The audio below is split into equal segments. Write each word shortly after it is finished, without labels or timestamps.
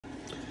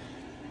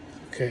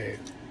Okay,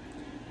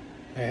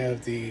 I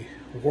have the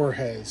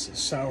Warheads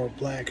Sour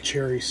Black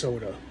Cherry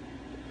Soda.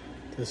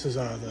 This is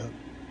the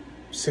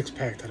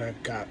 6-pack that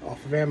I've got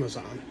off of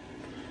Amazon.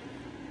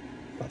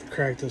 About to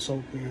crack this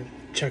open,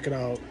 check it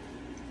out,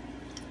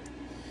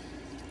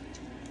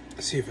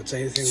 see if it's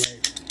anything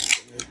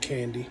like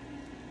candy.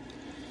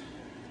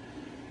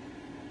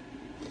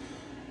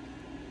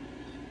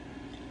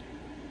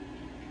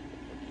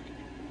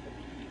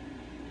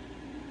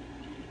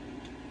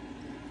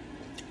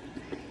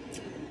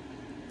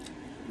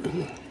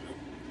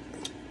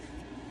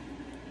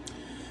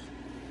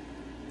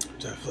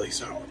 Definitely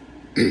sour.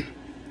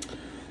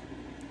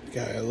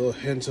 Got a little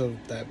hint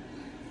of that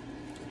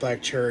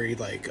black cherry,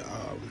 like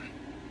I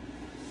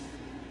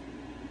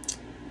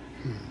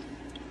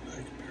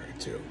compare it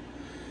to. You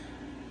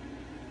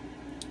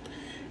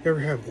ever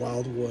have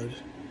Wildwood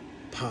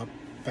pop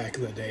back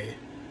in the day?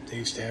 They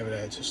used to have it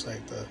at just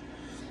like the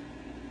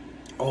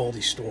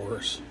Aldi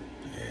stores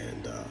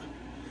and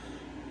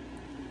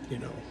you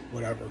know,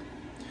 whatever.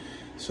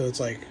 So it's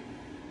like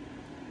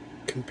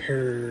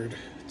compared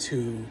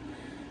to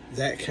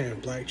that kind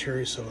of black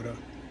cherry soda,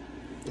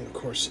 and of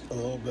course a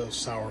little bit of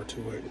sour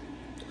to it.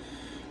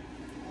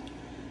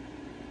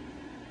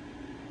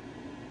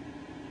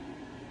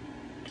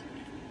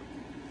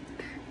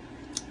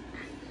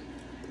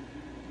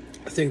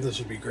 I think this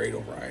would be great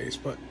over ice,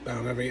 but I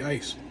don't have any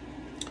ice.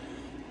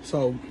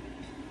 So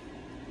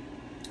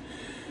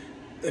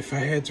if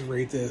I had to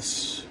rate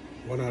this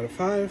 1 out of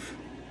 5,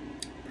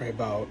 probably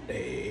about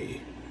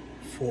a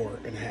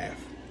 4.5.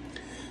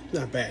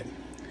 Not bad.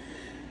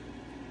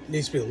 It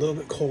needs to be a little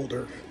bit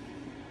colder.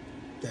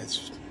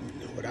 That's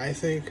what I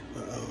think.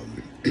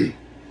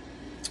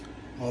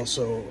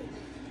 Also,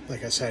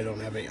 like I said, I don't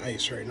have any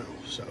ice right now,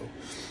 so.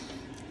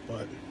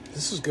 But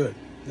this is good.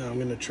 Now I'm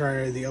gonna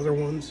try the other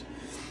ones.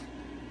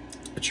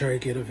 I try to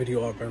get a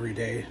video up every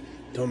day.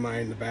 Don't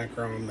mind the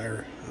background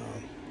there.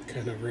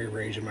 Kind of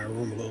rearranging my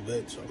room a little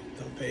bit, so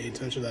don't pay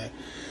attention to that.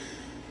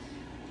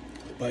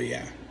 But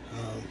yeah,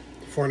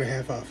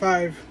 4.5 out of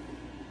 5.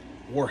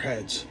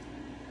 Warheads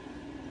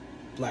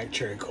Black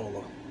Cherry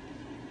Cola.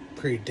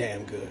 Pretty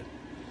damn good.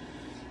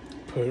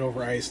 Put it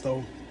over ice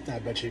though, I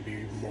bet you it'd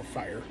be more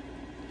fire.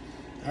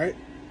 Alright?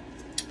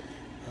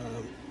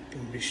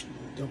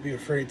 Don't be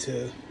afraid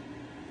to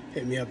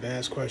hit me up and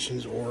ask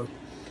questions, or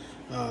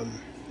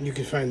you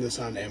can find this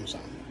on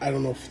Amazon. I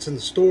don't know if it's in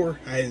the store.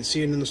 I didn't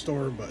see it in the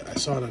store, but I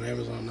saw it on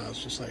Amazon and I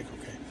was just like,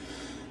 okay,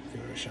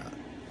 give it a shot.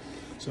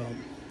 So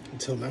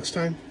until next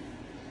time,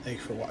 thank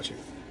you for watching.